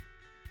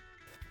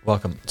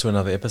Welcome to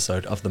another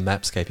episode of the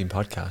Mapscaping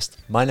Podcast.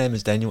 My name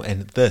is Daniel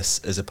and this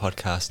is a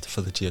podcast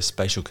for the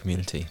geospatial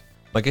community.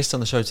 My guest on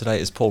the show today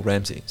is Paul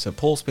Ramsey. So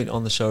Paul's been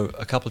on the show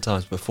a couple of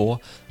times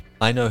before.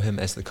 I know him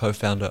as the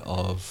co-founder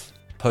of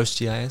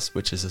PostGIS,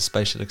 which is a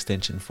spatial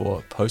extension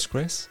for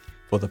Postgres,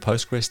 for the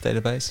Postgres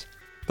database.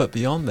 But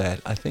beyond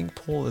that, I think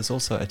Paul is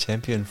also a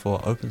champion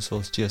for open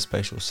source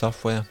geospatial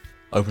software,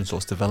 open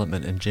source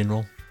development in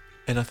general.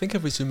 And I think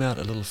if we zoom out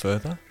a little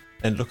further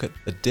and look at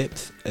the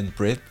depth and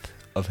breadth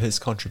of his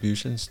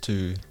contributions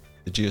to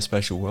the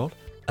geospatial world,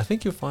 I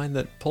think you'll find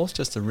that Paul's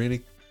just a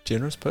really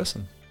generous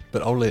person.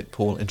 But I'll let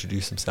Paul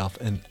introduce himself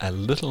in a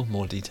little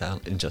more detail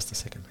in just a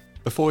second.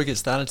 Before we get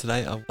started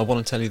today, I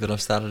want to tell you that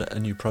I've started a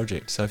new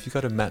project. So if you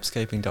go to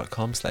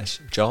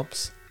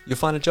mapscaping.com/jobs, you'll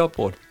find a job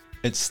board.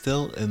 It's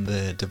still in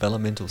the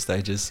developmental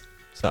stages,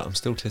 so I'm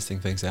still testing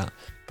things out,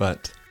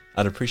 but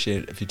I'd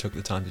appreciate it if you took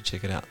the time to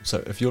check it out.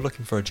 So if you're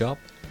looking for a job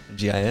in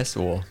GIS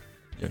or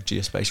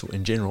geospatial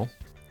in general,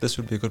 this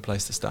would be a good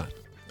place to start.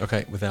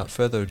 Okay, without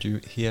further ado,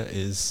 here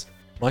is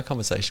my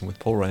conversation with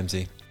Paul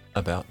Ramsey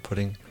about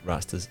putting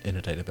rasters in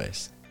a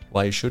database.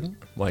 Why you shouldn't,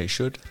 why you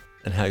should,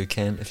 and how you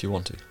can if you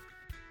want to.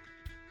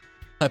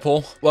 Hi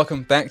Paul,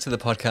 welcome back to the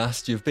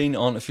podcast. You've been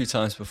on a few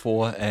times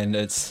before and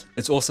it's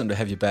awesome to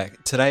have you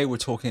back. Today we're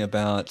talking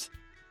about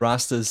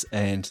rasters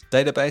and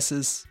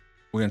databases.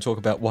 We're going to talk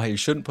about why you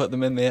shouldn't put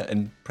them in there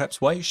and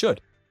perhaps why you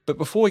should. But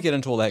before we get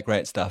into all that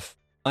great stuff,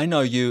 I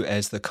know you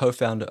as the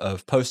co-founder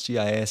of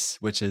PostGIS,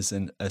 which is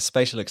a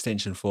spatial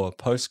extension for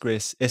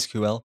Postgres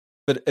SQL.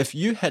 But if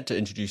you had to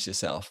introduce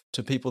yourself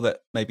to people that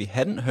maybe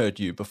hadn't heard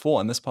you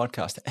before on this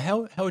podcast,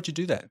 how would you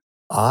do that?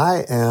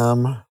 I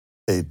am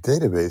a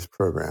database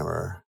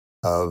programmer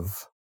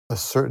of a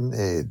certain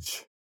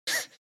age.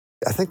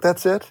 I think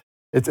that's it.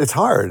 It's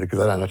hard because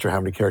I'm not sure how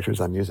many characters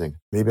I'm using.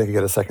 Maybe I could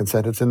get a second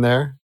sentence in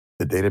there.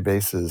 The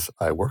databases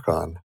I work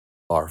on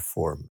are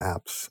for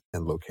maps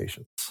and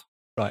locations.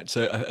 Right.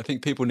 So I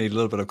think people need a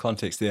little bit of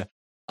context there.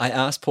 I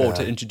asked Paul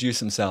to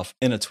introduce himself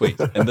in a tweet,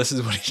 and this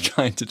is what he's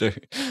trying to do.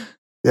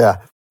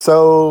 Yeah.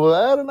 So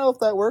I don't know if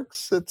that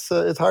works. It's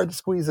hard to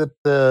squeeze it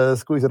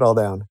all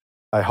down.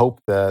 I hope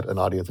that an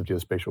audience of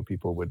geospatial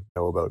people would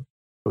know about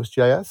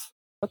PostGIS,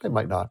 but they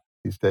might not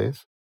these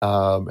days.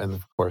 And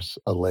of course,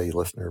 a lay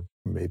listener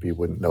maybe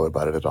wouldn't know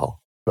about it at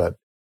all. But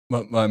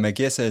my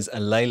guess is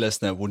a lay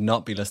listener would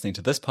not be listening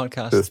to this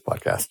podcast.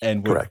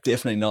 And would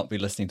definitely not be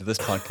listening to this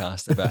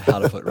podcast about how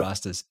to put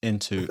rasters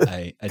into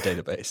a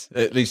database.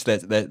 At least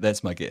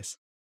that's my guess.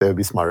 They would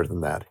be smarter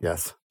than that,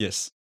 yes.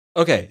 Yes.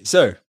 Okay,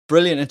 so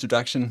brilliant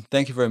introduction.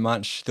 Thank you very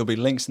much. There'll be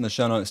links in the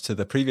show notes to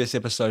the previous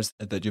episodes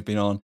that you've been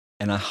on,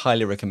 and I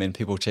highly recommend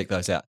people check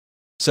those out.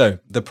 So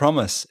the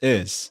promise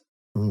is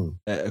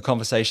a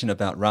conversation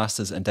about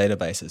rasters and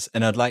databases.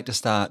 And I'd like to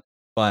start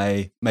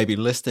by maybe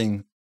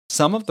listing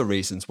some of the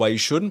reasons why you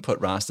shouldn't put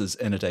rasters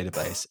in a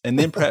database. And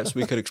then perhaps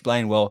we could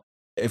explain, well,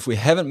 if we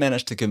haven't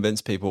managed to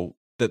convince people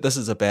that this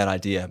is a bad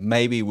idea,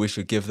 maybe we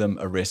should give them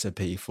a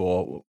recipe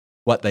for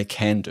what they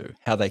can do,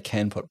 how they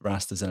can put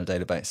rasters in a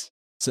database.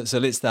 So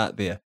let's start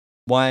there.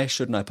 Why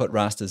shouldn't I put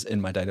rasters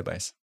in my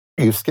database?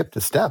 You skipped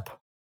a step,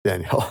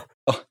 Daniel.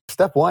 Oh.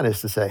 Step one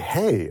is to say,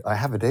 hey, I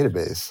have a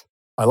database.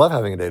 I love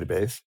having a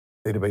database.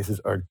 Databases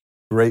are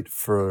great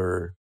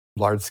for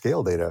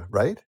large-scale data,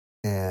 right?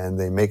 And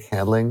they make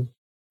handling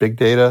big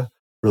data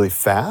really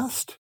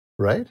fast,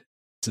 right?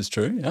 This is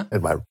true, yeah.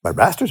 And my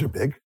rasters are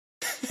big,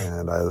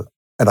 and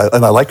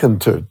I like them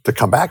to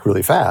come back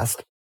really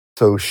fast.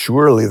 So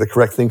surely the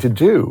correct thing to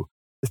do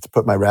is to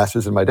put my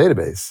rasters in my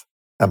database.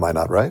 Am I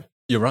not right?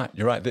 You're right.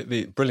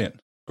 Brilliant.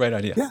 Great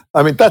idea. Yeah.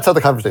 I mean, that's how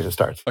the conversation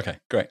starts. Okay,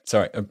 great.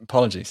 Sorry.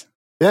 Apologies.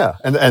 Yeah.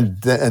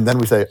 And then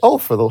we say, oh,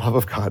 for the love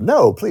of God,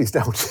 no, please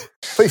don't.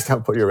 Please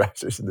don't put your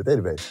rasters in the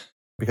database.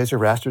 Because your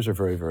rasters are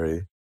very,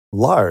 very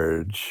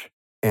large.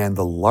 And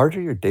the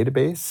larger your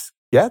database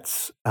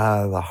gets,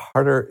 the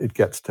harder it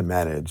gets to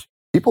manage.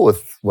 People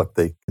with what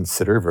they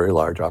consider very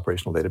large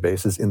operational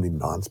databases in the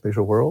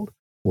non-spatial world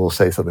will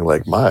say something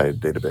like, my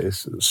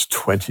database is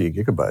 20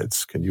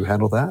 gigabytes. Can you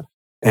handle that?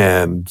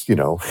 And,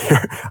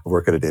 I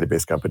work at a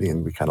database company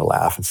and we kind of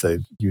laugh and say,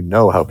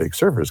 how big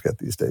servers get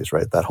these days,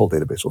 right? That whole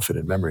database will fit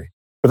in memory.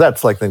 But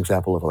that's like an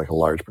example of like a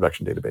large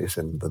production database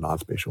in the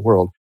non-spatial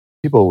world.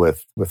 People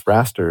with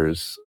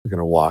rasters are going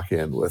to walk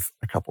in with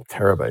a couple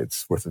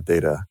terabytes worth of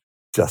data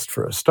just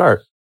for a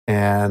start.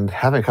 And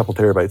having a couple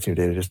terabytes in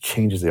your data just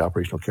changes the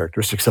operational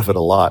characteristics of it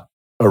a lot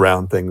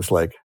around things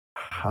like,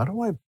 how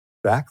do I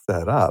back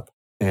that up?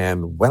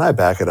 And when I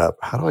back it up,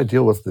 how do I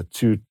deal with the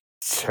 2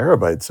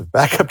 terabytes of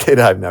backup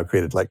data I've now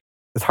created? Like,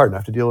 it's hard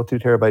enough to deal with 2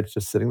 terabytes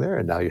just sitting there,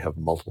 and now you have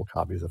multiple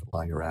copies of it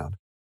lying around,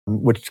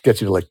 which gets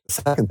you to like the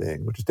second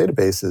thing, which is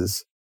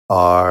databases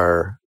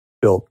are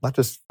built not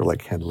just for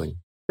like handling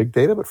big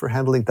data, but for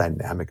handling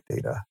dynamic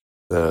data.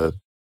 The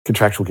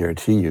contractual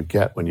guarantee you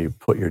get when you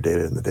put your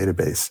data in the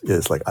database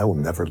is like, I will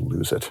never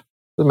lose it.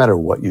 Doesn't matter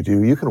what you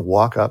do. You can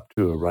walk up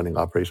to a running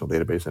operational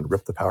database and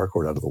rip the power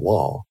cord out of the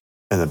wall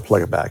and then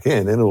plug it back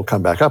in, and it'll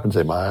come back up and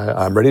say,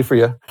 I'm ready for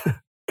you.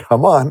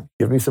 Come on,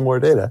 give me some more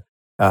data,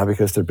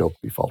 because they're built to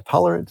be fault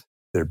tolerant.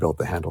 They're built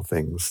to handle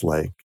things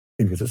like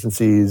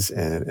inconsistencies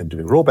and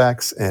doing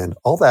rollbacks, and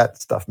all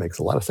that stuff makes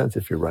a lot of sense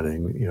if you're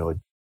running, a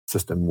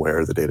system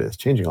where the data is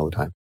changing all the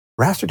time.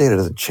 Raster data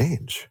doesn't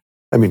change.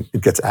 I mean,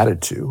 it gets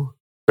added to.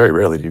 Very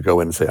rarely do you go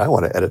in and say, I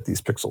want to edit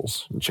these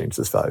pixels and change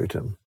this value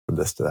from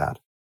this to that.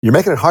 You're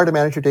making it hard to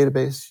manage your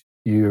database.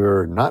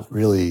 You're not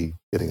really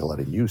getting a lot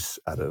of use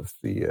out of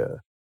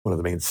one of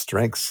the main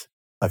strengths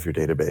of your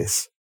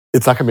database.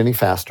 It's not going to be any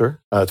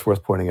faster. It's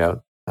worth pointing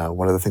out.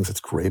 One of the things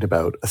that's great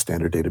about a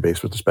standard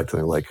database with respect to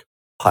something like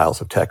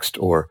piles of text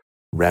or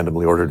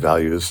randomly ordered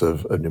values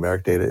of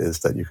numeric data is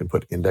that you can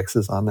put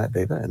indexes on that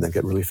data and then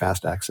get really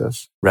fast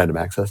access, random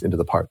access into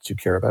the parts you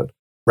care about.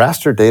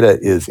 Raster data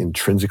is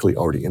intrinsically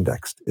already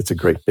indexed. It's a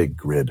great big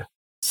grid.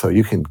 So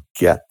you can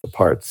get the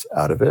parts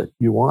out of it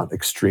you want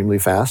extremely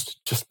fast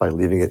just by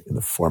leaving it in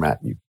the format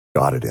you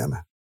got it in.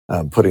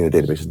 Putting in a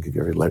database doesn't give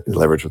you every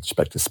leverage with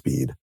respect to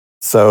speed.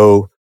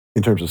 So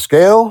in terms of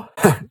scale,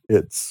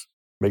 it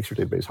makes your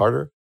database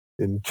harder.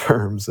 In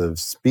terms of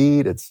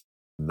speed, it's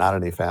not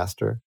any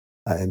faster.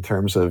 In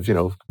terms of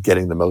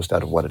getting the most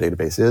out of what a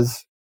database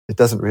is, it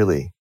doesn't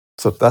really.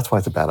 So that's why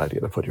it's a bad idea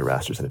to put your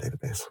rasters in a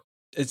database.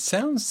 It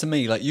sounds to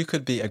me like you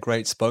could be a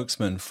great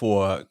spokesman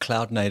for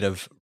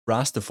cloud-native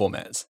raster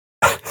formats.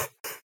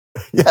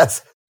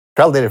 Yes.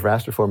 Cloud-native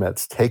raster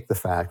formats take the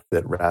fact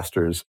that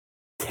rasters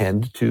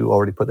tend to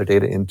already put their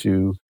data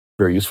into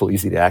very useful,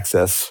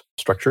 easy-to-access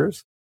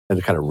structures, and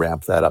to kind of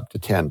ramp that up to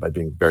 10 by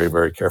being very,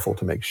 very careful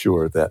to make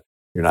sure that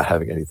you're not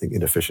having anything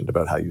inefficient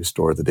about how you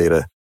store the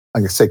data.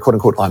 I'm going to say,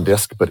 quote-unquote, on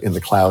disk, but in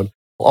the cloud.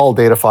 All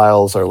data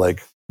files are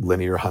like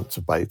linear hunts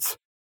of bytes.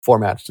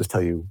 Formats just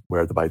tell you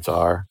where the bytes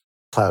are.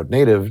 Cloud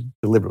native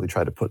deliberately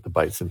try to put the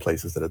bytes in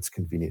places that it's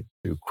convenient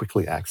to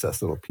quickly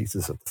access little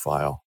pieces of the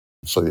file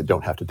so you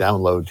don't have to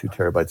download 2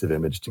 terabytes of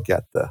image to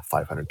get the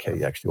 500K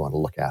you actually want to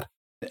look at.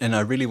 And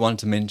I really want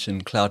to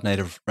mention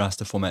cloud-native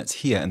raster formats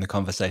here in the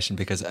conversation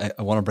because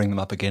I want to bring them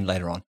up again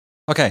later on.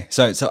 Okay,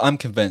 so I'm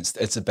convinced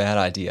it's a bad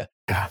idea.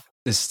 Yeah.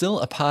 There's still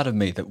a part of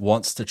me that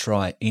wants to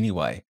try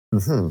anyway.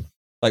 Mm-hmm.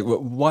 Like,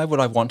 why would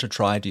I want to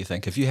try, do you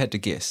think, if you had to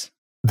guess?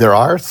 There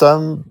are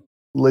some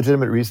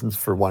legitimate reasons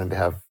for wanting to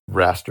have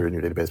raster in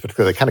your database, but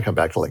they kind of come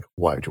back to like,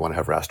 why do you want to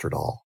have raster at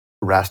all?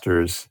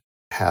 Rasters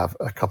have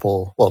a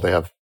couple, they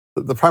have,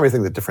 the primary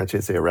thing that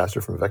differentiates, say, a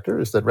raster from a vector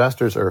is that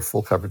rasters are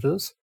full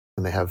coverages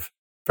and they have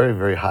very,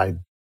 very high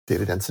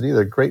data density.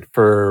 They're great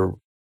for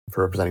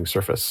representing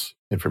surface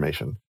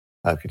information,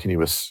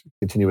 continuous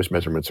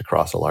measurements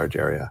across a large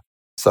area.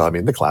 So, I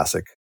mean, the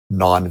classic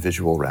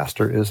non-visual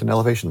raster is an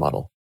elevation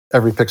model.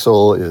 Every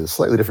pixel is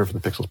slightly different from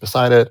the pixels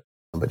beside it,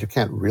 but you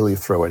can't really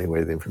throw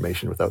away the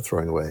information without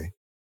throwing away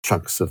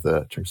chunks of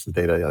the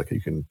data. Like you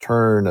can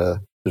turn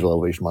a visual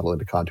elevation model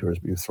into contours,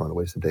 but you've thrown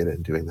away some data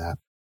in doing that.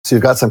 So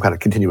you've got some kind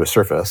of continuous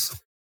surface,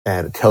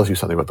 and it tells you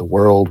something about the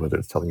world, whether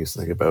it's telling you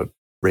something about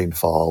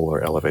rainfall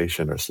or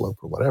elevation or slope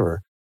or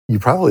whatever. You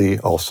probably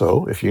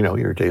also, if you know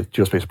you're a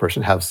geospatial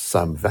person, have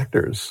some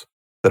vectors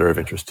that are of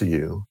interest to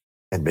you.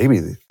 And maybe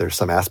there's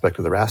some aspect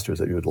of the rasters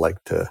that you would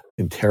like to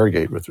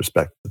interrogate with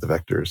respect to the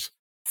vectors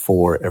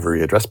for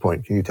every address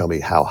point. Can you tell me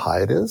how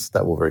high it is?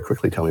 That will very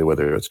quickly tell me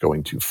whether it's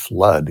going to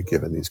flood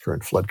given these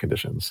current flood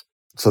conditions.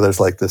 So there's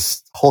like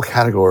this whole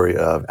category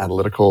of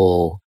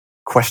analytical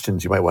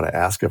questions you might want to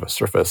ask of a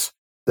surface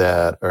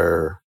that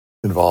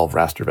involve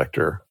raster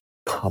vector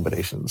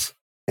combinations.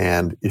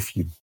 And if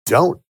you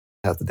don't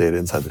have the data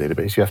inside the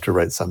database, you have to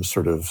write some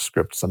sort of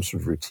script, some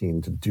sort of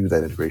routine to do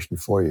that integration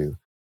for you.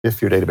 If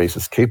your database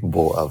is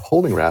capable of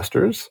holding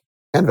rasters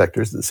and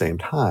vectors at the same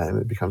time,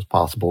 it becomes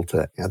possible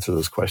to answer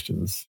those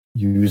questions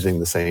using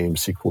the same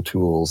SQL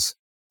tools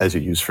as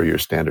you use for your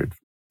standard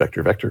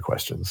vector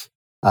questions.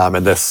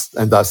 And thus,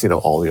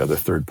 all the other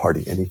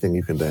third-party, anything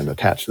you can then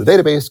attach to the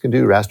database can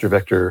do raster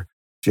vector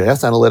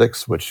GIS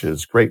analytics, which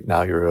is great.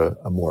 Now you're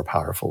a more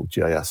powerful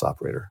GIS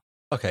operator.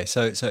 Okay,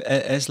 so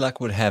as luck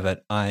would have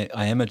it, I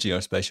am a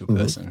geospatial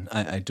person.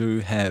 I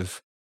do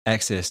have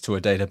access to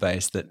a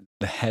database that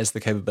has the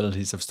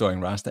capabilities of storing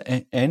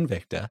raster and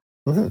vector.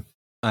 Mm-hmm.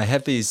 I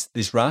have these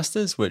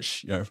rasters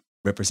which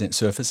represent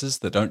surfaces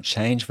that don't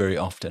change very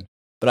often,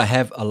 but I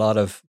have a lot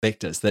of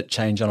vectors that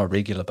change on a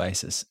regular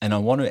basis, and I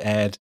want to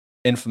add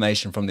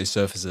information from these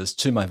surfaces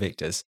to my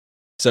vectors.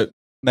 So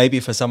maybe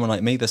for someone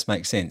like me, this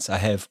makes sense. I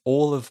have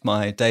all of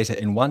my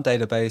data in one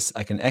database.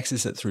 I can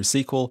access it through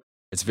SQL.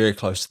 It's very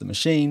close to the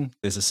machine.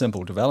 There's a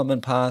simple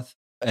development path,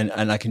 and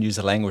I can use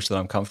a language that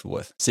I'm comfortable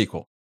with,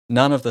 SQL.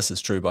 None of this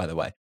is true, by the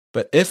way.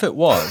 But if it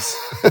was,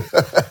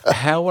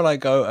 how would I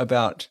go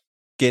about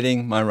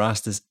getting my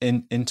rasters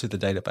into the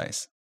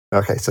database?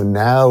 Okay, so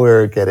now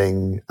we're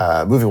getting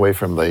moving away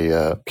from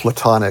the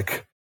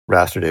platonic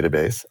raster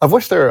database, of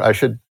which there, I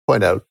should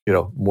point out,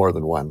 more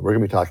than one. We're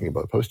going to be talking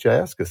about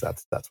PostGIS because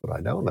that's what I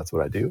know and that's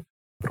what I do.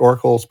 But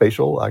Oracle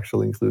Spatial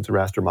actually includes a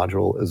raster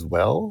module as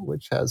well,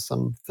 which has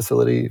some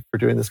facility for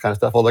doing this kind of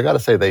stuff. Although I got to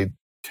say, they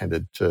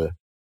tended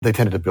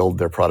to build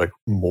their product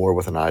more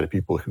with an eye to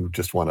people who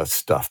just want to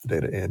stuff the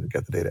data in and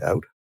get the data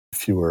out.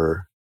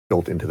 Fewer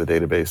built into the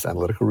database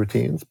analytical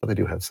routines, but they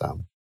do have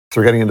some.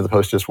 So we're getting into the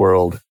PostGIS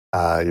world.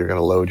 You're going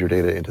to load your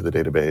data into the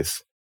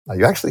database.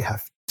 You actually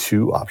have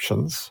two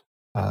options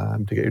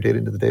to get your data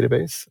into the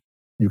database.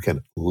 You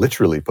can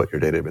literally put your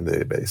data in the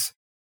database.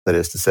 That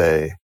is to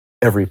say,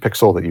 every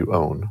pixel that you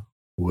own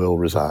will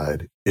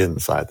reside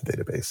inside the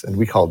database. And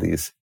we call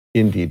these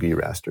in-DB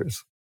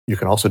rasters. You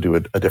can also do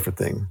a different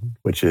thing,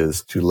 which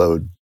is to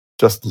load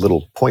just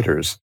little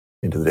pointers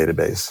into the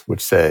database,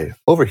 which say,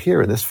 over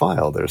here in this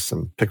file, there's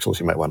some pixels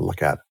you might want to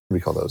look at. We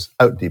call those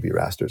out-DB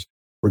rasters.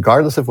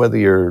 Regardless of whether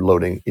you're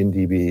loading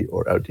in-DB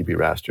or out-DB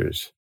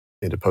rasters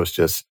into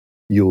PostGIS,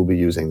 you will be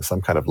using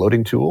some kind of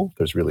loading tool.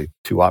 There's really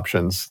two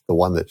options. The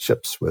one that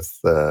ships with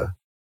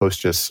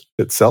PostGIS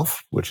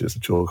itself, which is a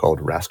tool called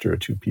Raster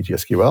to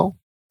PGSQL,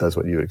 does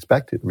what you would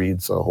expect. It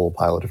reads a whole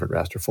pile of different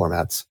raster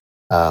formats,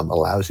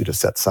 allows you to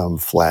set some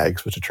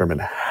flags which determine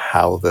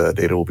how the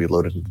data will be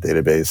loaded into the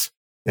database,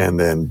 and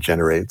then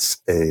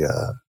generates a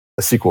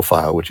SQL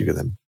file which you can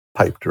then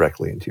pipe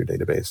directly into your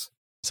database.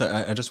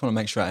 So I just want to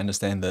make sure I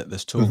understand that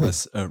this tool,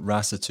 this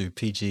raster to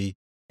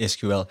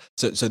PGSQL.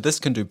 So this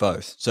can do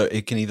both. So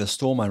it can either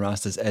store my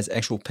rasters as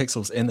actual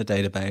pixels in the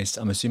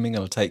database. I'm assuming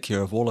it'll take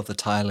care of all of the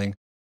tiling,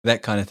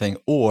 that kind of thing.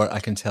 Or I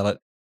can tell it,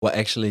 well,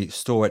 actually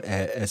store it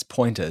as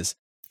pointers.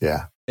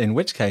 Yeah. In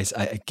which case,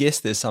 I guess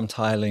there's some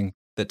tiling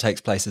that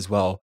takes place as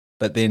well.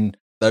 But then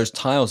those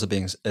tiles are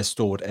being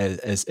stored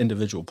as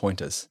individual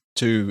pointers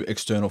to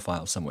external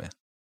files somewhere.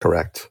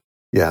 Correct.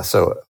 Yeah.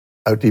 So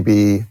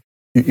OutDB,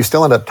 you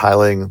still end up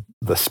tiling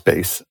the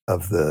space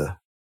of the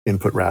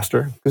input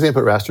raster, because the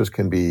input rasters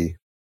can be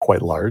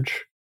quite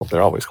large. Well,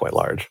 they're always quite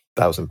large,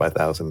 1,000 by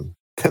 1,000,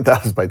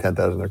 10,000 by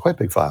 10,000. They're quite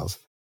big files.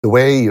 The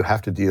way you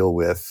have to deal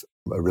with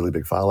a really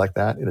big file like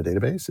that in a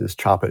database is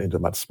chop it into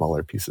much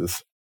smaller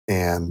pieces.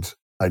 And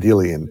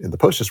ideally, in the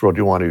PostGIS world,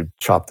 you want to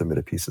chop them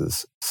into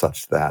pieces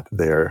such that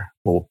they're,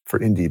 well, for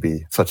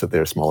InDB, such that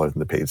they're smaller than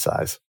the page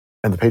size.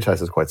 And the page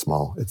size is quite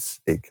small. It's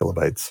 8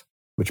 kilobytes,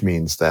 which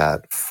means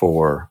that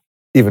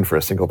even for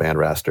a single band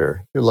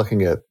raster, you're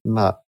looking at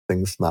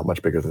things not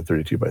much bigger than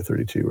 32 by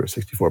 32 or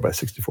 64 by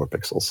 64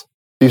 pixels.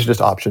 These are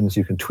just options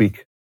you can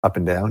tweak up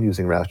and down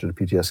using raster to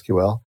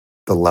PGSQL.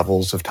 The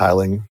levels of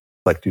tiling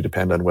do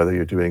depend on whether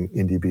you're doing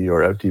InDB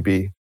or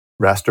OutDB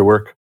raster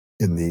work.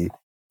 In the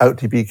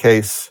OutDB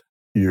case,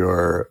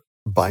 your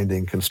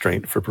binding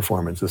constraint for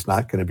performance is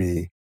not going to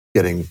be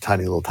getting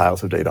tiny little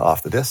tiles of data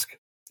off the disk.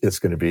 It's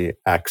going to be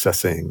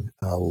accessing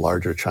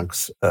larger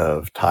chunks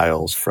of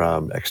tiles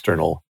from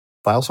external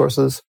file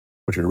sources.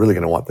 What you're really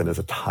going to want then is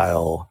a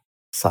tile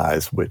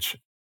size which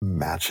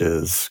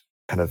matches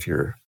kind of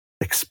your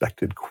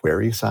expected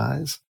query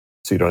size.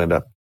 So you don't end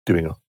up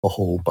doing a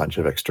whole bunch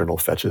of external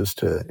fetches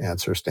to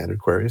answer standard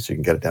queries. You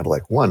can get it down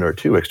to 1 or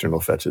 2 external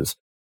fetches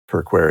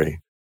per query.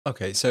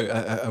 Okay, so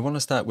I want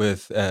to start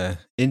with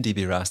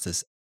in-DB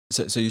rasters.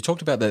 So you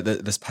talked about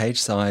this page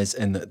size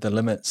and the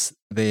limits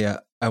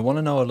there. I want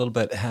to know a little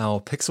bit how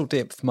pixel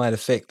depth might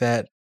affect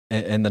that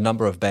and the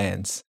number of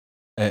bands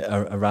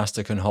a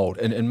raster can hold,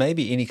 and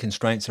maybe any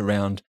constraints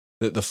around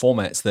the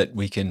formats that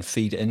we can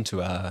feed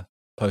into our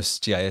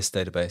PostGIS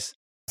database.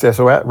 So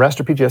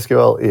raster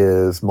PGSQL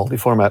is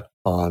multi-format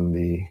on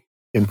the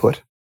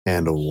input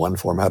and one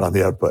format on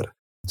the output.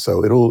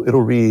 So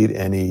it'll read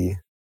any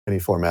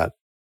format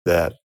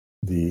that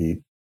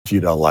the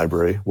GDAL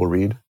library will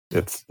read.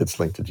 It's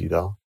linked to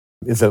GDAL.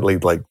 Incidentally,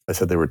 like I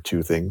said, there were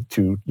two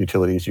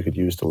utilities you could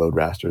use to load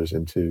rasters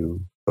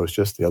into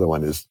PostGIS. The other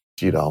one is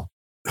GDAL.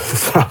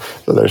 so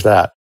there's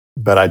that.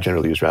 But I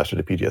generally use raster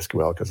to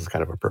PGSQL because it's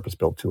kind of a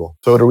purpose-built tool.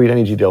 So it'll read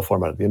any GDAL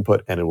format at the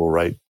input, and it will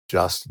write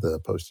just the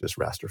PostGIS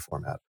raster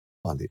format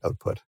on the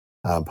output.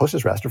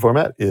 PostGIS raster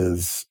format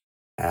is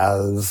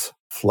as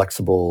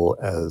flexible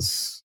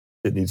as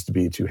it needs to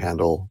be to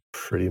handle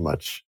pretty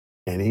much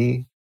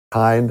any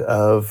kind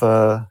of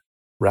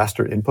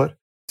raster input.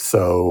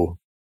 So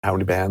how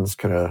many bands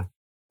can a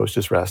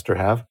PostGIS raster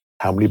have?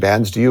 How many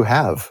bands do you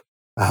have?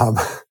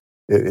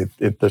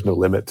 There's no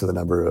limit to the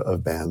number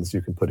of bands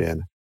you can put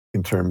in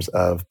terms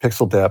of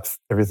pixel depth,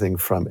 everything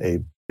from a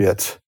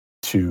bit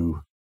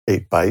to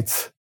 8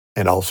 bytes,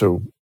 and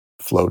also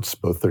floats,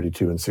 both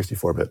 32 and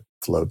 64-bit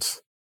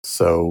floats.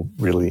 So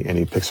really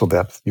any pixel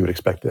depth you would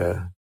expect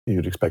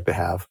to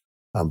have,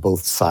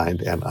 both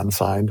signed and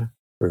unsigned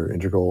for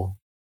integral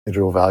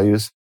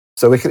values.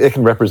 So it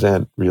can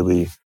represent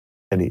really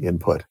any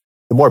input.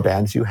 The more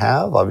bands you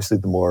have, obviously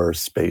the more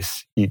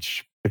space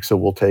each pixel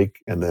will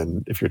take. And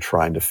then if you're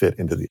trying to fit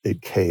into the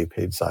 8K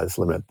page size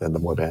limit, then the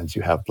more bands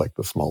you have,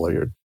 the smaller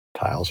your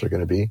tiles are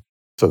going to be.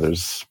 So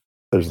there's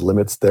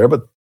limits there,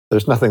 but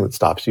there's nothing that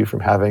stops you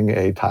from having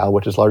a tile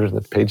which is larger than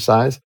the page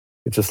size.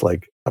 It's just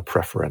a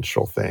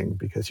preferential thing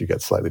because you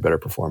get slightly better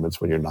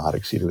performance when you're not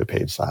exceeding the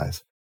page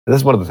size. And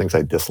this is one of the things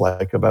I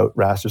dislike about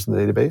rasters in the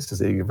database is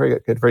that you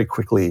get very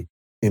quickly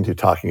into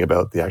talking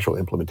about the actual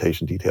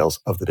implementation details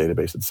of the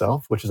database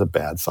itself, which is a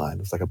bad sign.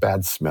 It's like a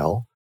bad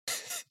smell.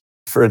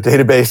 For a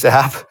database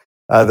app,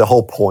 the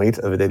whole point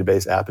of a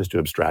database app is to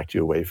abstract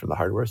you away from the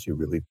hardware, so you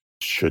really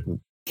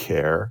shouldn't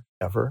care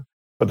ever.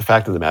 But the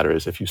fact of the matter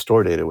is, if you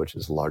store data which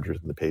is larger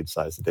than the page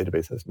size, the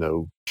database has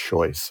no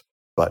choice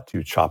but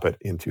to chop it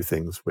into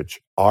things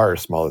which are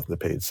smaller than the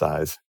page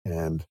size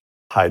and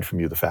hide from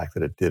you the fact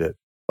that it did it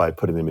by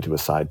putting them into a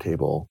side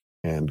table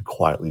and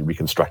quietly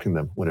reconstructing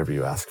them whenever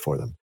you ask for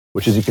them,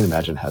 which, as you can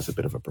imagine, has a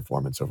bit of a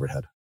performance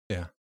overhead.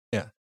 Yeah.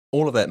 Yeah.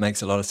 All of that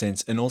makes a lot of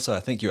sense. And also, I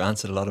think you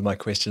answered a lot of my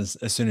questions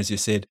as soon as you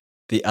said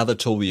the other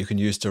tool you can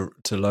use to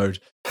load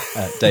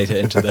data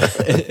into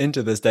the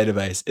into this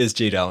database is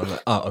GDAL. I'm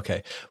like, oh,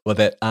 okay. Well,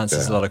 that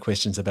answers a lot of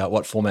questions about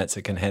what formats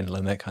it can handle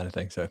and that kind of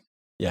thing. So,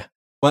 yeah.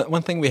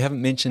 One thing we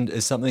haven't mentioned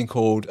is something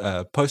called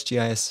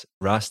PostGIS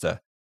Raster.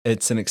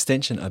 It's an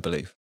extension, I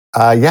believe.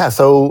 Yeah.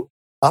 So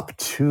up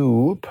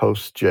to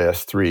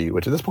PostGIS 3,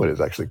 which at this point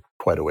is actually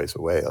quite a ways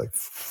away, like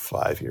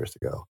 5 years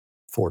ago,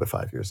 4 to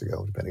 5 years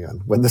ago, depending on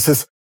when this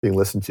is being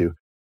listened to.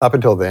 Up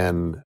until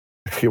then,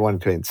 if you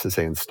wanted to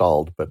say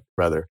installed, but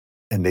rather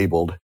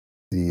enabled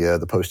the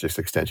PostGIS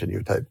extension, you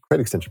would type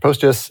create extension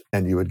PostGIS,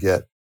 and you would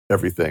get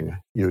everything.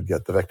 You would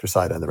get the vector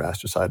side and the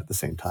raster side at the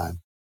same time.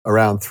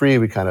 Around 3,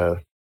 we kind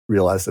of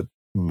realized that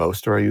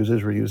most of our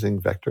users were using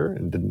vector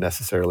and didn't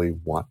necessarily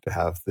want to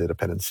have the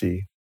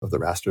dependency of the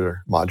raster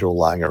module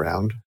lying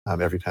around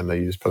every time they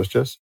use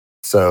PostGIS.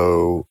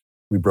 So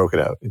we broke it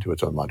out into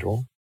its own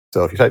module.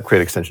 So if you type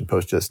create extension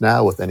PostGIS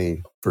now with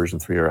any version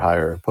 3 or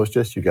higher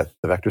PostGIS, you get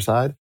the vector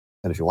side.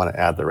 And if you want to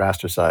add the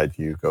raster side,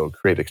 you go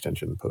create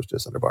extension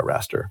PostGIS underbar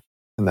raster.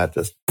 And that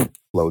just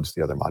loads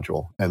the other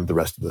module and the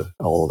rest of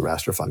all of the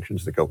raster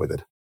functions that go with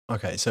it.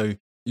 Okay, so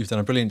you've done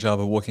a brilliant job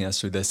of walking us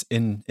through this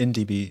in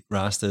DB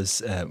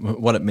rasters,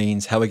 what it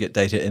means, how we get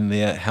data in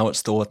there, how it's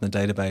stored in the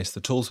database, the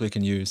tools we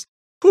can use,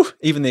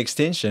 even the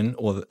extension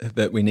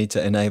that we need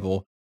to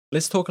enable.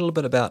 Let's talk a little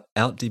bit about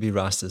out DB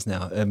rasters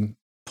now.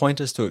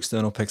 Pointers to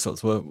external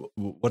pixels.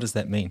 What does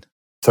that mean?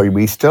 So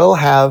we still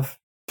have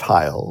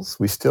tiles.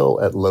 We still,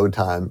 at load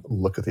time,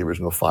 look at the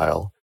original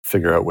file,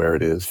 figure out where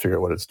it is, figure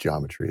out what its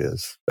geometry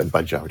is. And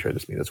by geometry, I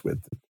just mean its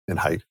width and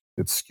height,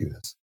 its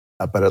skewness.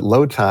 But at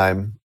load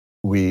time,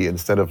 we,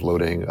 instead of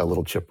loading a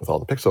little chip with all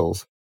the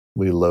pixels,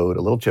 we load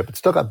a little chip. It's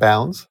still got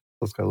bounds, so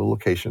it's got a little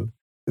location.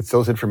 It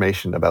shows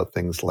information about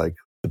things like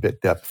the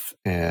bit depth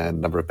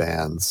and number of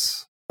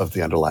bands of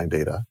the underlying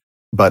data.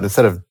 But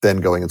instead of then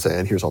going and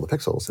saying, here's all the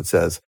pixels, it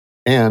says,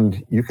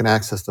 and you can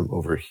access them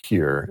over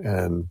here.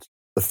 And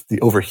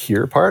the over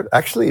here part,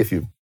 actually, if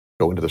you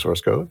go into the source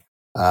code,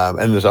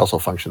 and there's also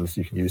functions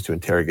you can use to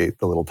interrogate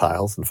the little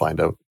tiles and find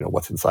out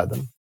what's inside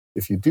them.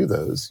 If you do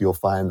those, you'll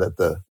find that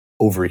the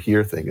over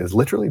here thing is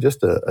literally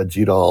just a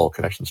GDAL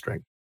connection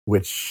string,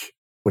 which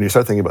when you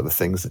start thinking about the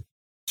things that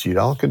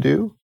GDAL can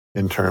do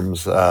in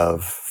terms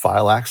of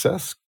file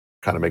access,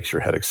 kind of makes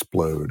your head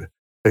explode.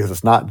 Because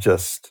it's not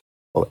just,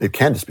 well, it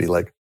can just be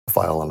like a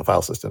file on a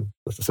file system,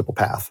 just a simple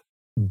path,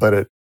 but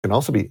it can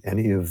also be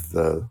any of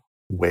the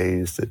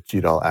ways that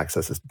GDAL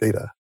accesses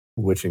data,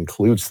 which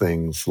includes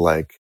things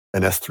like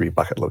an S3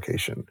 bucket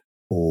location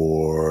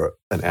or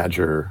an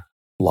Azure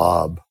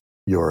blob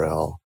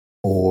URL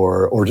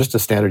or just a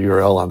standard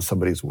URL on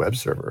somebody's web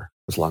server,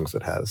 as long as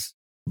it has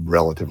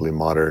relatively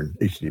modern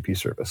HTTP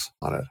service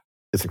on it.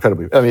 It's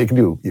incredibly, it can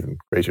do even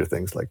crazier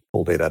things like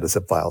pull data out of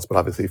zip files, but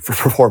obviously for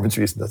performance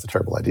reasons, that's a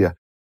terrible idea.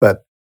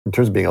 But in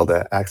terms of being able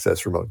to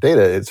access remote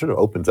data, it sort of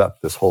opens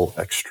up this whole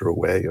extra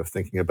way of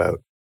thinking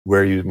about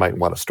where you might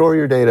want to store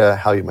your data,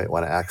 how you might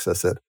want to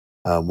access it,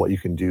 what you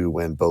can do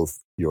when both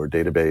your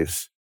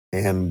database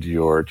and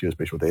your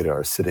geospatial data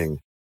are sitting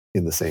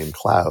in the same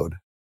cloud.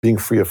 Being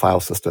free of file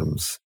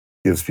systems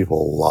gives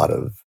people a lot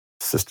of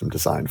system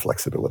design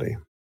flexibility.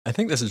 I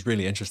think this is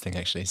really interesting,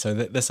 actually. So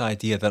this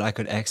idea that I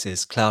could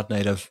access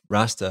cloud-native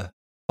raster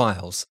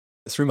files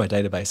through my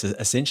database,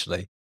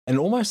 essentially, and it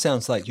almost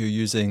sounds like you're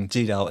using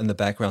GDAL in the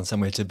background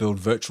somewhere to build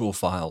virtual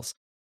files,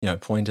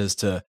 pointers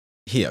to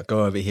here,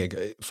 go over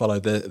here, follow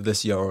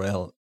this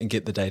URL and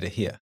get the data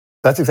here.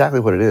 That's exactly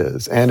what it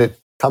is. And it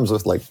comes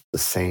with like the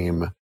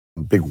same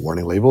big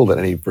warning label that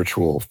any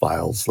virtual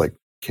files like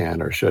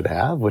can or should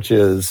have, which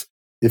is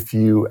if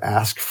you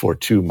ask for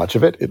too much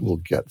of it, it will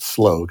get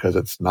slow because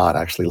it's not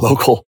actually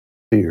local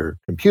to your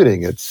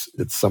computing. It's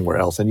somewhere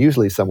else, and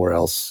usually somewhere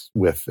else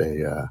with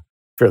a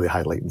fairly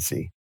high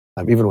latency.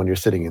 Even when you're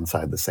sitting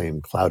inside the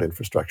same cloud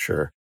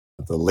infrastructure,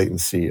 the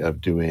latency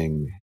of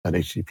doing an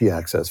HTTP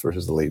access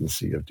versus the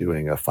latency of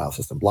doing a file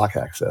system block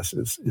access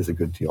is a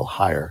good deal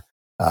higher.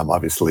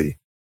 Obviously,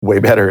 way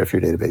better if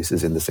your database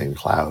is in the same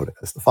cloud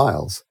as the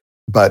files.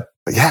 But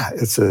yeah,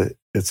 it's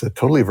a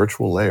totally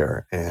virtual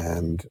layer,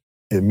 and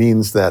it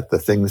means that the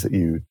things that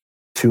you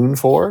tune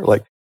for,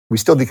 like we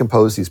still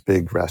decompose these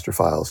big raster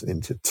files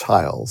into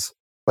tiles,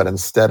 but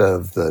instead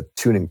of the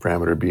tuning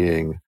parameter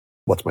being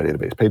what's my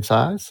database page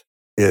size,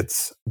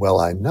 it's,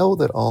 well, I know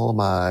that all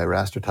my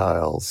raster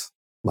tiles,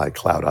 my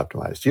cloud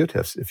optimized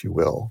geotiffs, if you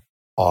will,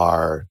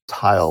 are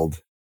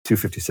tiled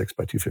 256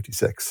 by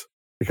 256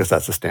 because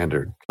that's the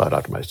standard cloud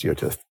optimized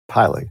geotiff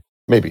tiling.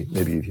 Maybe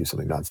you've used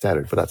something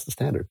non-standard, but that's the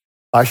standard.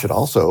 I should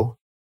also,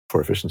 for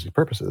efficiency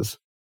purposes,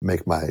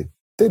 make my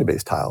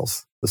database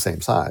tiles the same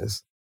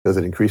size because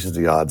it increases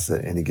the odds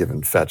that any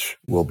given fetch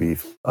will be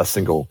a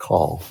single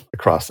call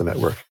across the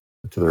network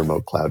to the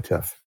remote cloud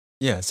TIFF.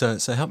 Yeah, so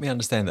help me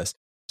understand this.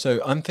 So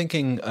I'm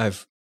thinking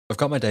I've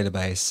got my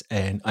database,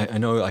 and I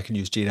know I can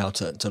use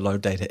GDAL to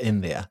load data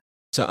in there.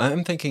 So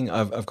I'm thinking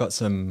I've got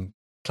some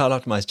cloud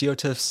optimized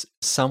geotiffs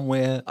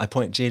somewhere. I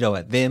point GDAL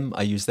at them.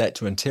 I use that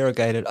to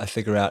interrogate it. I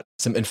figure out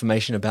some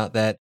information about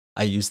that.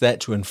 I use that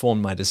to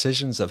inform my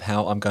decisions of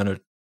how I'm going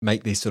to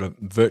make these sort of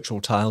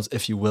virtual tiles,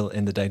 if you will,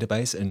 in the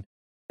database and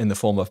in the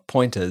form of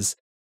pointers.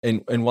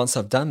 And once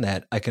I've done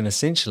that, I can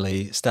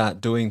essentially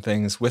start doing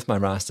things with my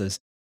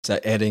rasters, so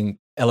adding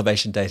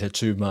elevation data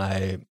to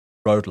my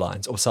road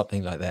lines or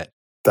something like that.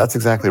 That's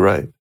exactly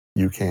right.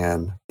 You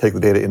can take the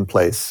data in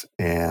place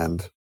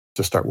and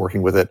just start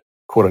working with it,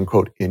 quote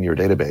unquote, in your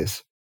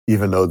database,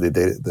 even though the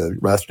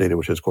raster data,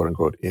 which is quote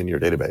unquote in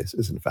your database,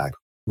 is in fact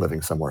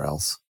living somewhere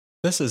else.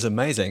 This is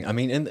amazing. I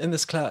mean, in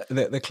this cloud,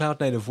 the cloud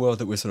native world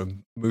that we're sort of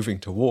moving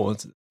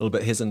towards, a little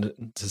bit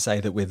hesitant to say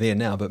that we're there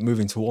now, but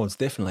moving towards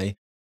definitely,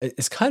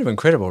 it's kind of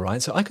incredible,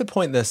 right? So I could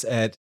point this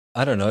at,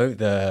 I don't know,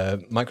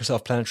 the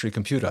Microsoft Planetary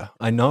Computer.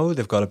 I know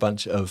they've got a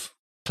bunch of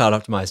cloud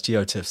optimized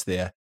geotiffs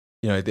there.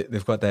 You know,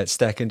 they've got that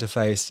stack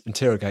interface,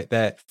 interrogate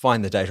that,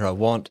 find the data I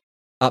want,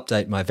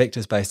 update my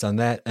vectors based on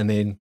that, and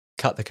then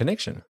cut the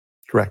connection.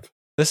 Correct.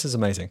 This is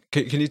amazing.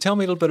 Can you tell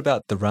me a little bit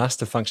about the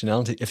raster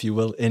functionality, if you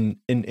will, in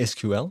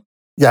SQL?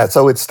 Yeah,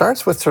 so it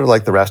starts with sort of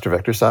like the raster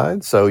vector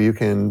side. So you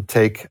can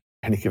take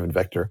any given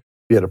vector,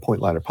 be it a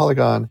point, line, or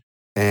polygon,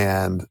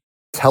 and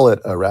tell it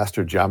a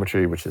raster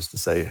geometry, which is to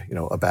say,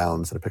 a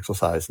bounds and a pixel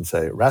size, and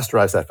say,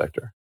 rasterize that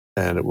vector.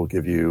 And it will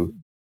give you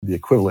the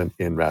equivalent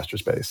in raster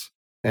space.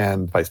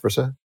 And vice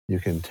versa. You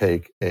can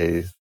take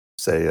a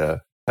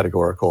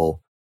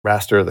categorical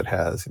raster that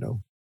has,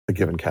 a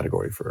given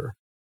category for,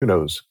 who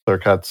knows, clear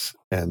cuts,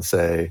 and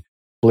say,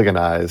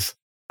 polygonize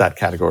that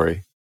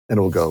category, and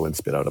it will go and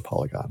spit out a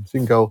polygon. So you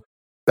can go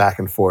back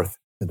and forth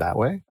in that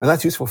way. And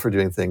that's useful for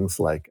doing things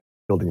like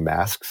building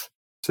masks.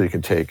 So you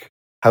can take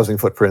housing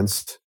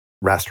footprints,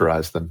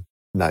 rasterize them.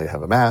 Now you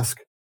have a mask,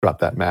 drop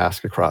that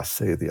mask across,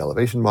 say, the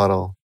elevation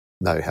model.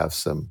 Now you have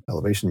some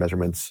elevation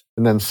measurements,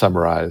 and then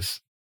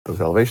summarize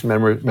those elevation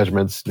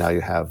measurements. Now you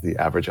have the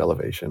average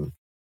elevation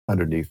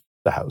underneath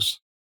the house.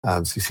 So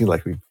you see,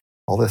 like,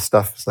 all this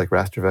stuff is like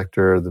raster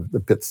vector. The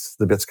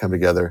bits come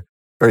together.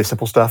 Very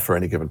simple stuff for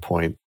any given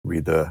point.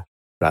 Read the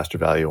raster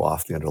value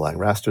off the underlying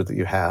raster that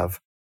you have.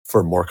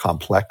 For more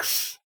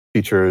complex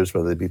features,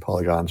 whether they be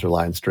polygons or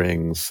line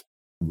strings,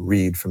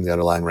 read from the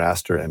underlying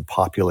raster and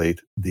populate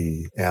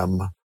the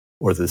M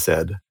or the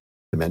Z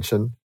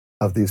dimension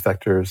of these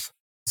vectors.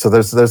 So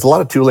there's a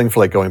lot of tooling for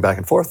like going back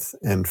and forth,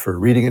 and for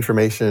reading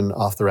information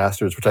off the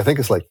rasters, which I think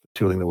is like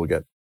tooling that will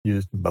get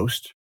used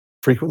most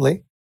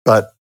frequently.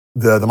 But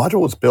the module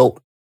was built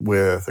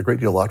with a great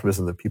deal of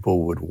optimism that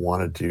people would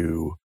want to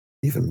do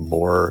even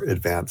more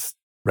advanced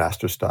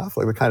raster stuff,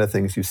 like the kind of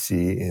things you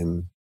see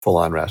in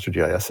full-on raster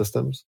GIS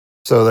systems.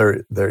 So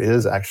there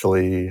is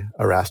actually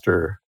a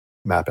raster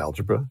map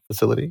algebra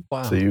facility.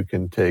 Wow. So you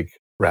can take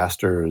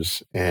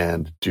rasters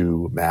and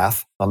do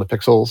math on the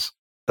pixels,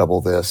 double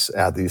this,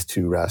 add these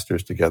two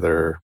rasters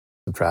together,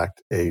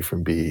 subtract A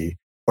from B,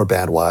 or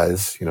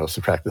bandwise,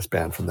 subtract this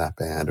band from that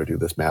band, or do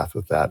this math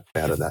with that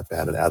band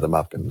and add them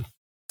up and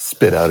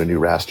spit out a new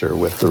raster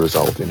with the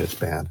result in its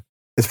band.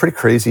 It's pretty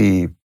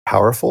crazy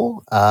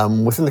powerful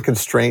within the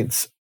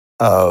constraints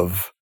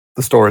of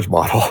the storage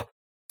model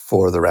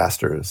for the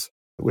rasters,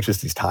 which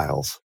is these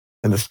tiles.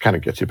 And this kind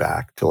of gets you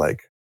back to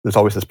like, there's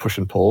always this push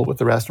and pull with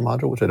the raster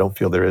module, which I don't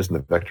feel there is in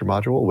the vector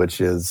module,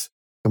 which is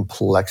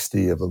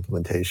complexity of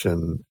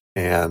implementation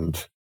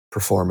and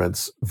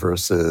performance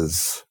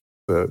versus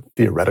the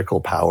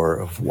theoretical power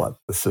of what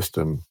the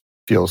system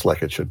feels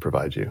like it should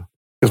provide you.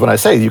 Because when I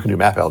say you can do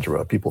map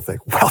algebra, people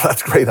think, well,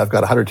 that's great. I've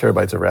got 100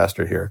 terabytes of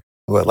raster here.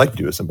 What I'd like to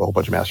do is assemble a whole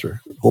bunch of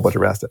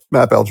raster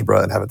map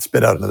algebra and have it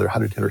spit out another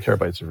 100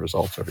 terabytes of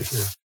results over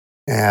here.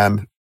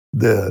 And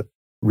the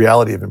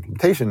reality of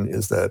implementation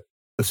is that,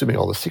 assuming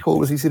all the SQL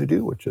was easy to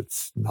do, which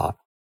it's not,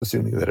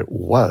 assuming that it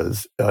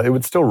was, it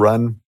would still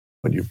run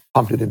when you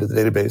pumped it into the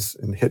database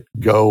and hit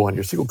go on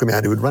your SQL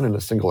command. It would run in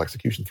a single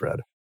execution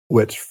thread,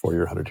 which for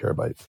your 100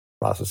 terabyte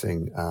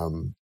processing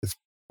is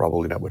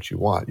probably not what you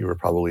want. You were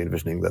probably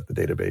envisioning that the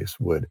database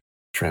would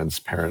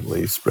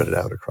transparently spread it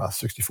out across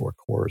 64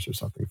 cores or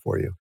something for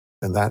you.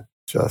 And that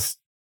just,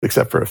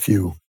 except for a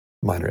few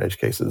minor edge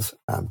cases,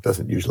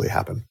 doesn't usually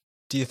happen.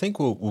 Do you think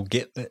we'll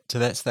get to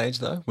that stage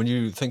though? When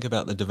you think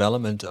about the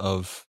development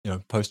of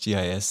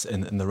PostGIS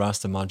and the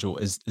raster module,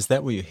 is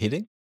that where you're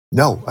heading?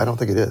 No, I don't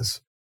think it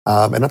is.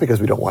 And not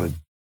because we don't want to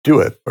do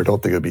it or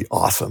don't think it would be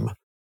awesome,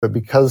 but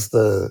because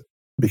the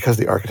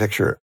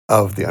architecture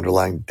of the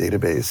underlying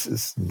database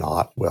is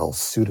not well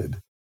suited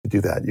to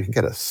do that. You can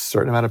get a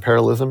certain amount of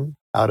parallelism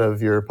out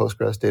of your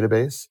Postgres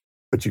database,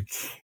 but you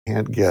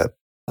can't get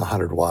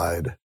 100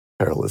 wide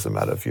parallelism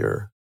out of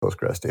your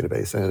Postgres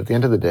database. And at the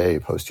end of the day,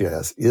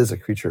 PostGIS is a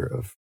creature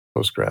of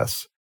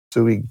Postgres.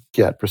 So we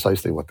get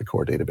precisely what the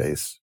core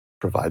database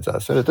provides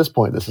us. And at this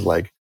point, this is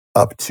like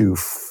up to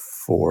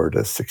 4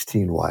 to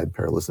 16 wide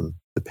parallelism,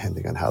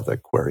 depending on how the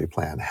query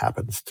plan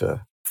happens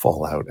to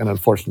fall out. And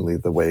unfortunately,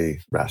 the way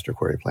raster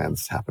query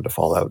plans happen to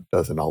fall out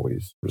doesn't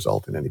always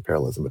result in any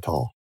parallelism at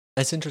all.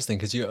 It's interesting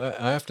because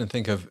I often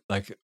think of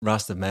like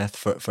raster math,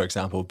 for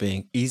example,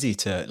 being easy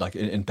to like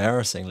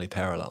embarrassingly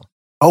parallel.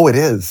 Oh, it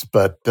is.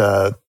 But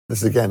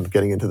this is, again,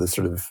 getting into this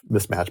sort of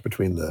mismatch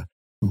between the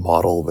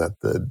model that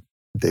the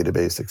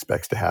database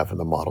expects to have and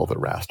the model that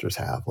rasters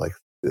have. Like,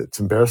 it's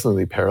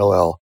embarrassingly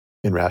parallel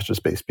in raster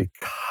space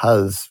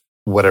because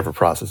whatever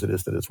process it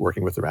is that is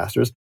working with the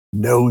rasters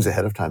knows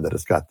ahead of time that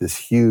it's got this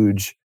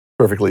huge,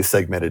 perfectly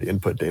segmented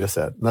input data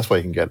set. And that's why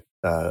you can get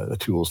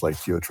tools like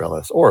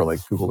GeoTrellis or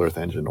like Google Earth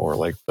Engine or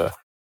like the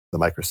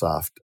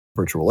Microsoft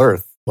Virtual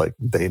Earth. Like,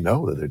 they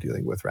know that they're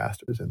dealing with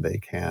rasters and they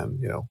can,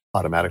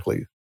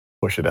 automatically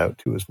push it out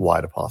to as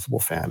wide a possible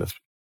fan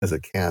as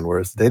it can.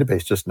 Whereas the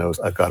database just knows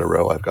I've got a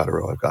row, I've got a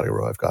row, I've got a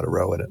row, I've got a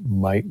row. And it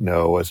might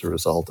know as a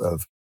result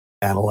of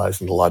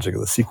analyzing the logic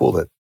of the SQL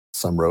that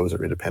some rows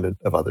are independent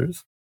of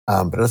others,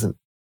 but it doesn't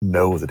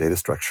know the data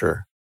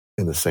structure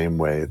in the same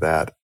way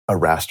that a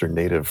raster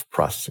native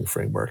processing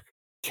framework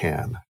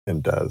can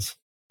and does.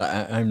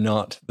 I'm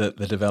not the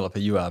developer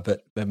you are,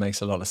 but that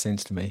makes a lot of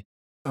sense to me.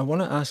 I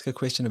want to ask a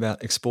question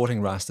about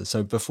exporting rasters.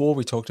 So before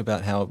we talked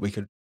about how we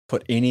could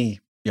put any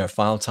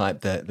file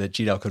type that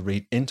GDAL could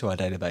read into our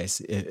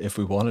database if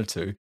we wanted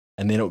to,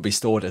 and then it would be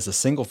stored as a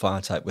single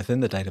file type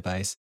within the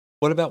database.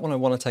 What about when I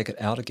want to take it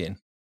out again?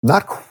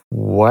 Not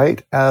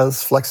quite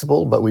as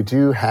flexible, but we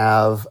do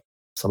have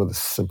some of the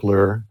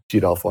simpler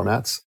GDAL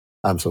formats.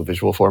 So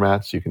visual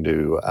formats, you can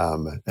do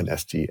an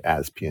ST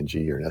as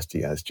PNG or an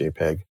ST as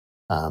JPEG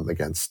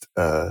against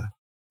a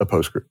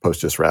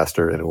Postgres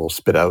raster, and it will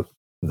spit out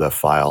the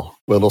file.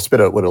 What it'll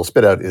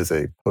spit out is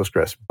a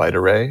Postgres byte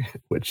array,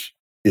 which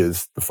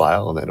is the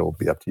file, and then it will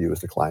be up to you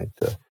as the client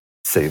to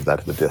save that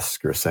to the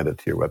disk or send it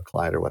to your web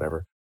client or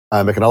whatever.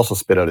 It can also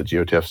spit out a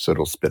GeoTIFF, so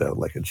it'll spit out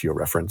like a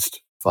georeferenced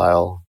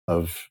file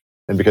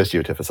and because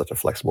GeoTIFF is such a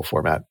flexible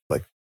format,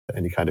 like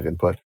any kind of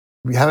input,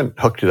 we haven't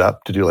hooked it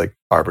up to do like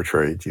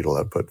arbitrary GDAL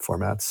output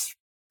formats,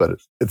 but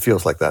it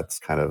feels like that's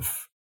kind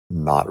of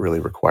not really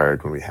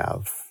required when we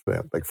have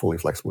like fully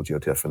flexible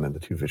GeoTIFF and then the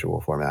two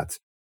visual formats.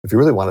 If you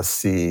really want to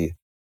see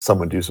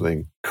someone do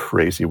something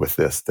crazy with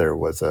this, there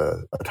was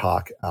a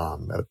talk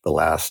at the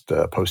last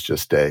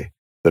Postgres Day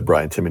that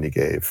Brian Timoney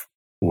gave,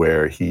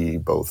 where he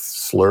both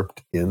slurped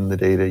in the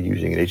data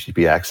using an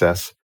HTTP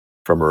access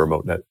from a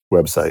remote net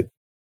website,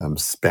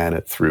 span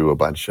it through a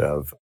bunch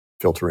of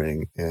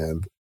filtering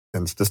and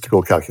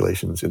statistical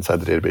calculations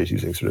inside the database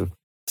using sort of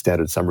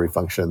standard summary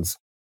functions,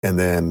 and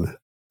then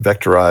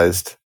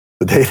vectorized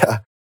the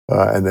data,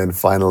 and then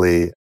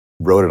finally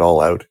wrote it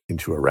all out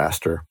into a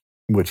raster,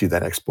 which he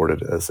then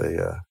exported as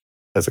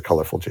a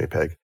colorful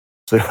JPEG.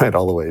 So he went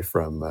all the way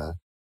from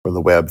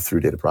the web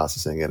through data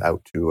processing and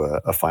out to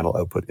a final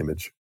output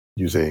image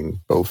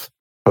using both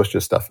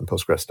Postgres stuff and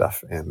Postgres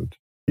stuff and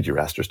PG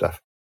raster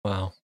stuff.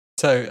 Wow.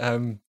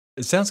 So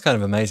it sounds kind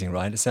of amazing,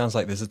 right? It sounds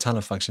like there's a ton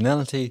of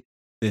functionality.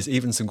 There's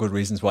even some good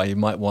reasons why you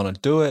might want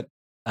to do it.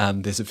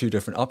 There's a few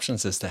different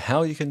options as to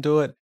how you can do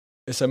it.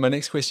 So my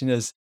next question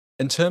is,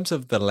 in terms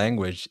of the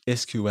language,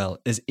 SQL,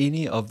 is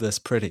any of this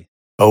pretty?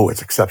 Oh,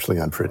 it's exceptionally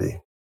unpretty.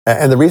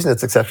 And the reason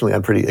it's exceptionally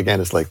unpretty, again,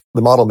 is like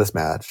the model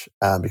mismatch,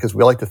 because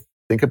we like to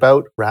think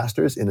about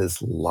rasters in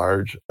as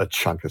large a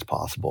chunk as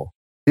possible.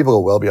 People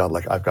go well beyond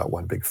like, I've got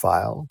one big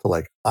file, to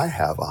like, I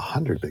have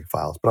 100 big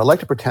files, but I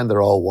like to pretend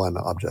they're all one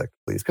object,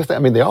 please. Because,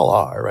 they all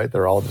are, right?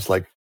 They're all just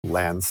like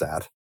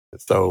Landsat.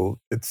 So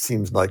it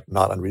seems like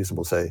not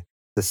unreasonable to say,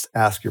 just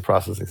ask your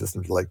processing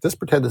system to like, just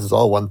pretend this is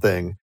all one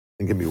thing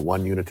and give me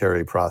one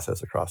unitary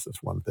process across this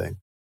one thing.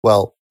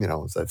 Well,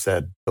 as I've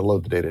said, to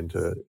load the data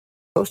into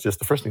Postgres,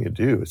 the first thing you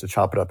do is to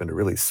chop it up into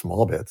really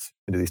small bits,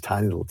 into these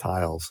tiny little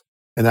tiles.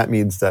 And that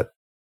means that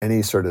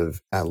any sort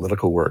of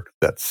analytical work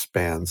that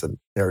spans an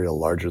area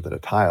larger than a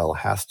tile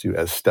has to,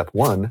 as step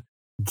one,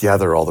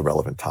 gather all the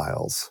relevant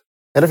tiles.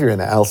 And if your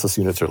analysis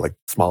units are like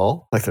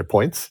small, like they're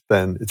points,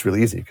 then it's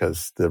really easy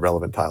because the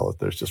relevant tile,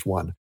 there's just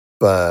one.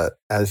 But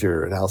as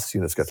your analysis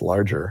units get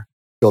larger,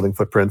 building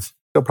footprints,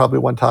 probably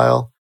one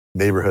tile.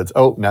 Neighborhoods,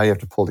 now you have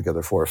to pull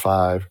together 4 or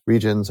 5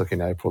 regions. Okay,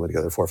 now you're pulling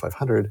together 400 or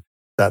 500.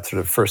 That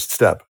sort of first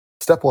step.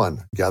 Step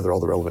one, gather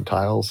all the relevant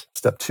tiles.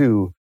 Step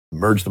two,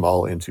 merge them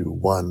all into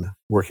one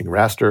working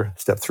raster.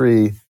 Step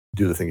three,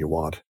 do the thing you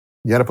want.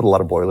 You end up with a lot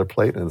of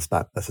boilerplate, and it's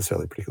not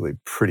necessarily particularly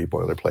pretty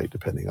boilerplate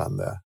depending on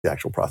the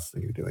actual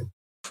processing you're doing.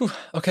 Whew.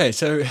 Okay,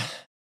 so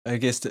I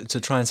guess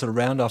to try and sort of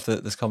round off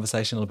this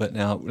conversation a little bit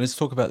now, let's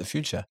talk about the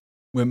future.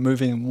 We're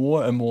moving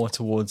more and more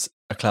towards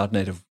a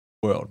cloud-native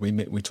world.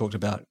 We talked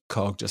about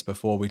COG just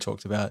before. We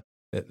talked about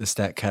the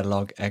stack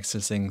catalog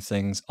accessing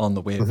things on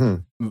the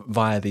web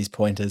via these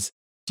pointers.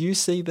 Do you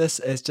see this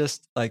as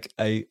just like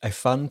a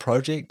fun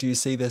project? Do you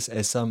see this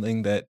as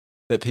something that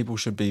people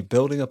should be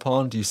building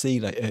upon? Do you see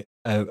like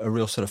a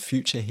real sort of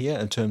future here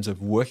in terms of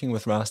working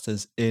with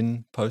rasters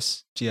in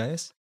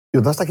PostGIS?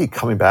 That's like keep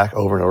coming back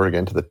over and over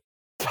again to the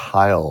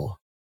tile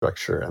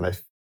structure. And I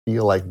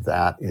feel like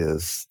that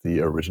is the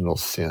original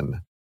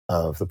sin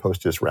of the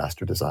Postgres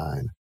raster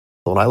design.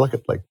 So when I look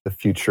at like the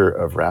future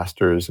of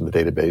rasters in the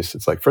database,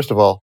 it's like, first of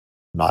all,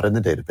 not in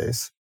the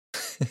database.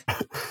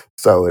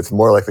 So it's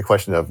more like the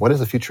question of what is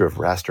the future of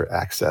raster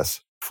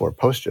access for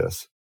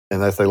PostGIS?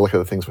 And as I look at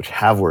the things which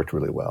have worked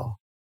really well,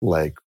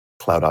 like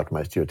cloud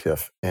optimized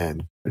GeoTIFF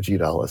and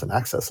GDAL as an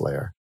access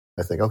layer,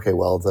 I think, okay,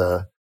 well,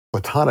 the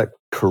platonic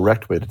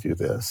correct way to do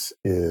this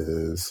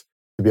is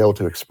to be able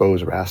to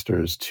expose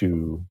rasters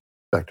to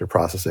vector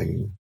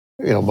processing,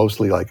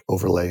 mostly like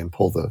overlay and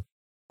pull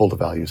the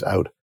values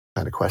out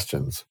kind of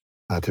questions,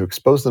 to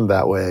expose them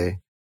that way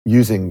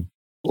using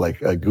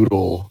like a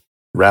Google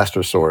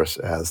raster source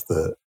as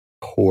the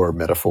core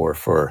metaphor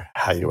for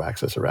how you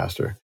access a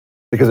raster.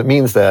 Because it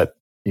means that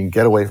you can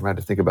get away from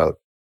having to think about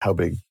how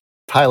big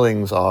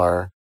tilings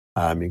are.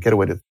 You can get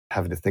away to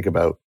having to think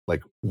about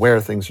like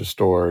where things are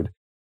stored.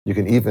 You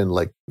can even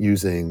like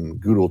using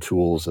Google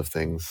tools of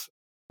things,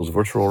 those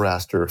virtual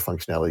raster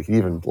functionality. You can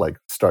even like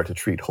start to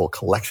treat whole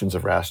collections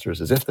of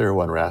rasters as if they're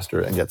one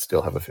raster and yet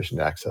still have efficient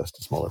access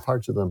to smaller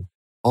parts of them.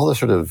 All the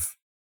sort of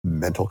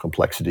mental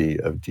complexity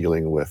of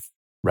dealing with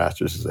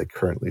rasters as they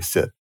currently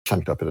sit,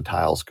 chunked up into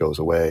tiles, goes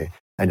away.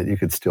 And yet you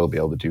could still be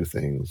able to do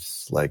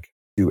things like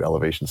do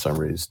elevation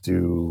summaries,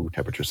 do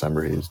temperature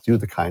summaries, do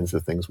the kinds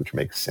of things which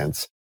make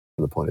sense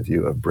from the point of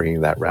view of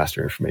bringing that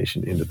raster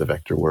information into the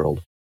vector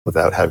world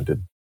without having to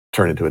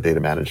turn into a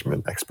data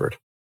management expert.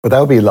 But that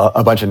would be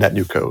a bunch of net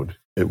new code.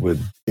 It would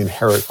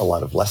inherit a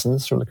lot of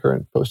lessons from the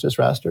current PostGIS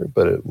raster,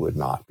 but it would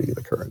not be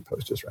the current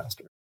PostGIS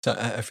raster. So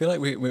I feel like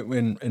we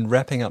in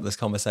wrapping up this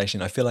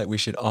conversation, I feel like we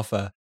should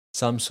offer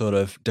some sort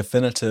of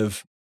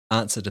definitive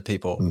answer to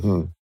people.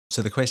 Mm-hmm.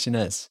 So the question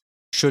is,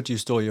 should you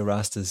store your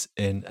rasters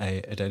in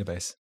a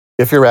database?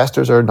 If your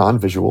rasters are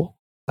non-visual,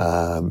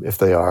 if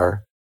they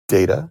are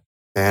data,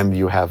 and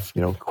you have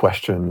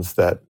questions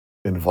that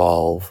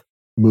involve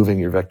moving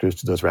your vectors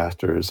to those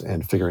rasters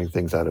and figuring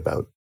things out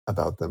about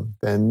them,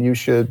 then you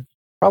should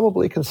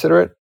probably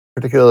consider it,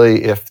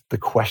 particularly if the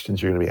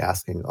questions you're going to be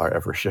asking are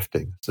ever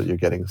shifting, so you're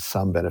getting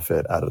some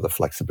benefit out of the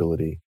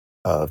flexibility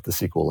of the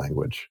SQL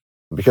language.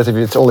 Because if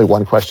it's only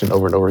one question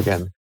over and over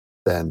again,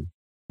 then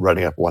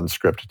running up one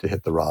script to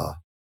hit the raw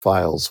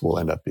files will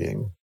end up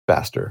being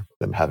faster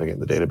than having it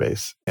in the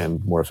database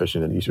and more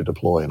efficient and easier to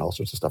deploy and all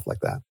sorts of stuff like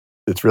that.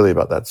 It's really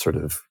about that sort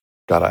of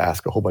got to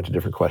ask a whole bunch of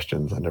different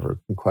questions. I'm never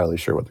entirely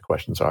sure what the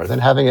questions are. Then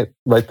having it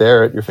right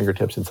there at your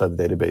fingertips inside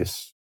the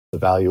database, the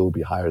value will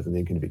be higher than the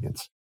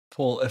inconvenience.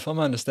 Paul, if I'm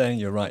understanding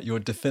you right, your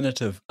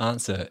definitive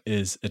answer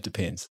is it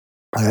depends.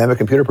 I am a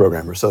computer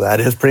programmer, so that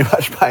is pretty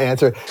much my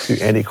answer to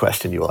any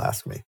question you will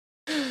ask me.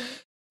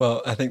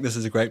 Well, I think this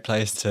is a great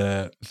place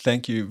to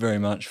thank you very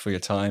much for your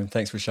time.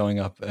 Thanks for showing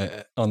up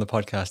on the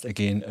podcast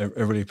again. I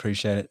really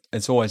appreciate it.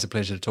 It's always a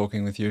pleasure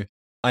talking with you.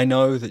 I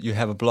know that you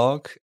have a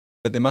blog,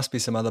 but there must be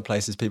some other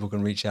places people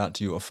can reach out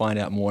to you or find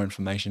out more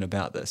information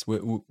about this.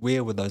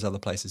 Where would those other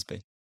places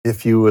be?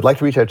 If you would like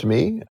to reach out to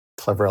me,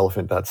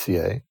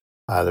 cleverelephant.ca.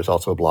 There's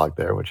also a blog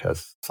there which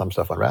has some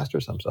stuff on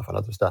raster, some stuff on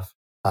other stuff.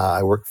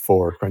 I work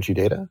for Crunchy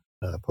Data,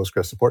 a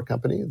Postgres support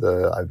company.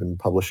 I've been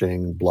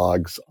publishing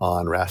blogs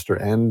on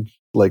raster and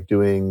like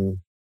doing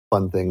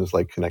fun things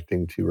like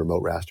connecting to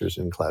remote rasters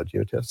in cloud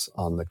GeoTIFFs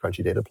on the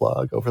Crunchy Data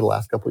blog over the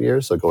last couple of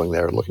years. So going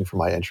there, looking for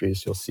my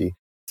entries, you'll see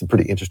some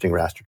pretty interesting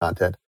raster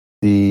content.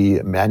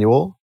 The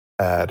manual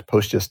at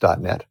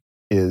postgis.net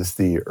is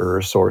the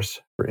source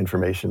for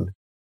information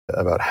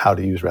about how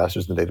to use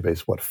rasters in the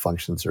database, what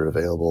functions are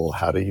available,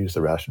 how to use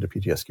the raster to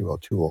PGSQL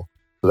tool.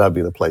 So that would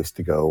be the place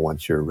to go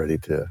once you're ready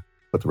to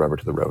put the rubber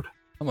to the road.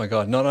 Oh my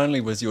God, not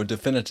only was your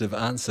definitive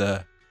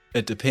answer,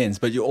 it depends,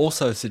 but you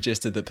also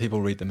suggested that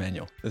people read the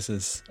manual. I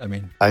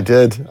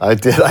did.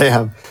 I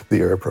am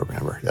the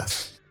programmer,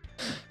 yes.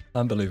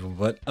 Unbelievable,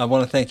 but I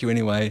want to thank you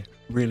anyway.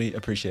 Really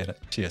appreciate it.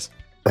 Cheers.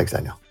 Thanks,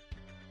 Daniel.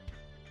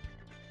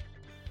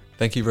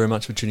 Thank you very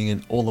much for tuning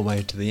in all the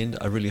way to the end.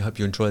 I really hope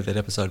you enjoyed that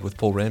episode with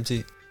Paul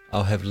Ramsey.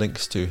 I'll have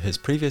links to his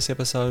previous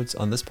episodes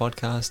on this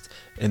podcast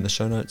in the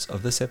show notes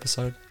of this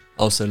episode.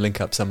 I'll also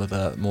link up some of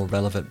the more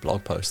relevant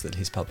blog posts that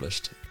he's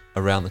published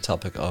around the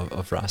topic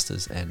of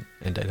rasters and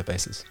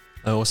databases.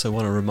 I also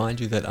want to remind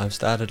you that I've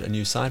started a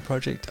new side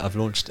project. I've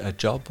launched a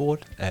job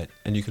board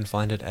and you can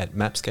find it at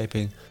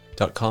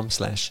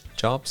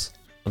mapscaping.com/jobs.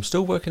 I'm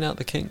still working out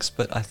the kinks,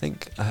 but I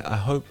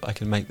hope I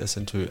can make this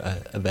into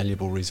a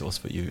valuable resource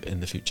for you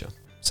in the future.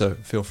 So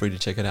feel free to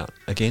check it out.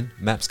 Again,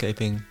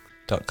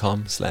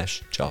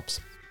 mapscaping.com/jobs.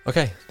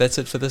 Okay, that's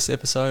it for this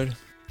episode.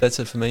 That's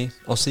it for me.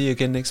 I'll see you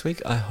again next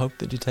week. I hope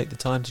that you take the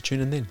time to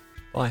tune in then.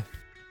 Bye.